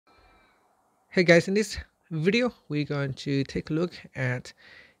Hey guys, in this video we're going to take a look at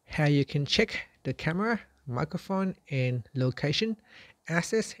how you can check the camera, microphone and location,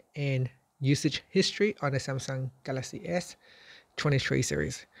 access and usage history on the Samsung Galaxy S23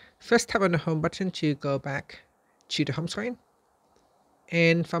 series. First, tap on the home button to go back to the home screen,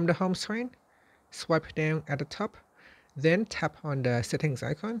 and from the home screen swipe down at the top, then tap on the settings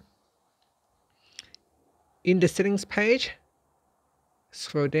icon. In the settings page,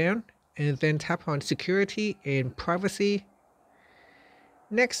 scroll down and then tap on security and privacy.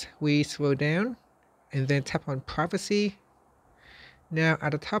 Next, we scroll down and then tap on privacy. Now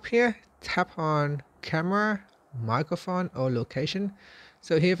at the top here, tap on camera, microphone or location.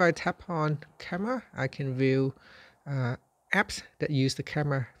 So here if I tap on camera, I can view apps that use the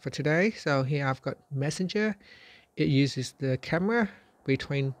camera for today. So here I've got Messenger. It uses the camera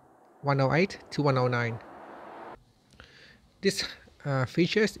between 108 to 109. This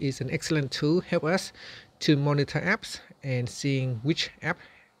features is an excellent tool, help us to monitor apps and seeing which app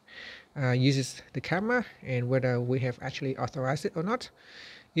uses the camera and whether we have actually authorized it or not.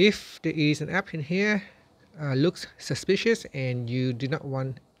 If there is an app in here looks suspicious and you do not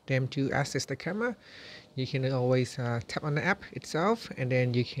want them to access the camera, you can always tap on the app itself and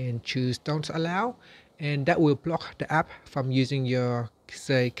then you can choose don't allow, and that will block the app from using your,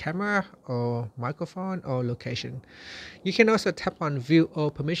 say, camera or microphone or location. You can also tap on view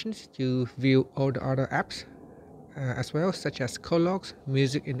all permissions to view all the other apps as well, such as call logs,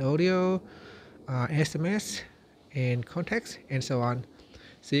 music and audio, SMS and contacts and so on.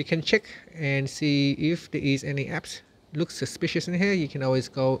 So you can check and see if there is any apps looks suspicious in here. You can always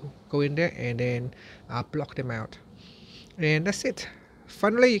go in there and then block them out, and that's it.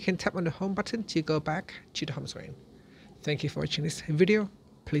 Finally, you can tap on the home button to go back to the home screen. Thank you for watching this video.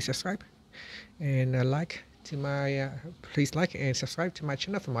 Please subscribe and please like and subscribe to my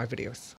channel for my videos.